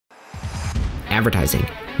advertising,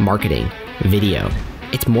 marketing, video.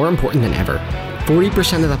 It's more important than ever.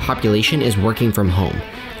 40% of the population is working from home.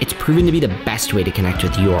 It's proven to be the best way to connect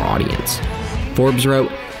with your audience. Forbes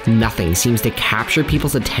wrote, "Nothing seems to capture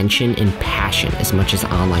people's attention and passion as much as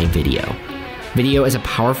online video." Video is a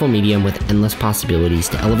powerful medium with endless possibilities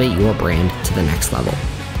to elevate your brand to the next level.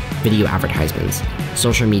 Video advertisements,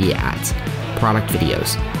 social media ads, product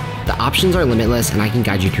videos. The options are limitless, and I can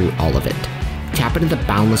guide you through all of it. Tap into the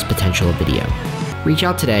boundless potential of video. Reach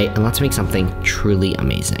out today and let's make something truly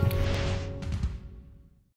amazing.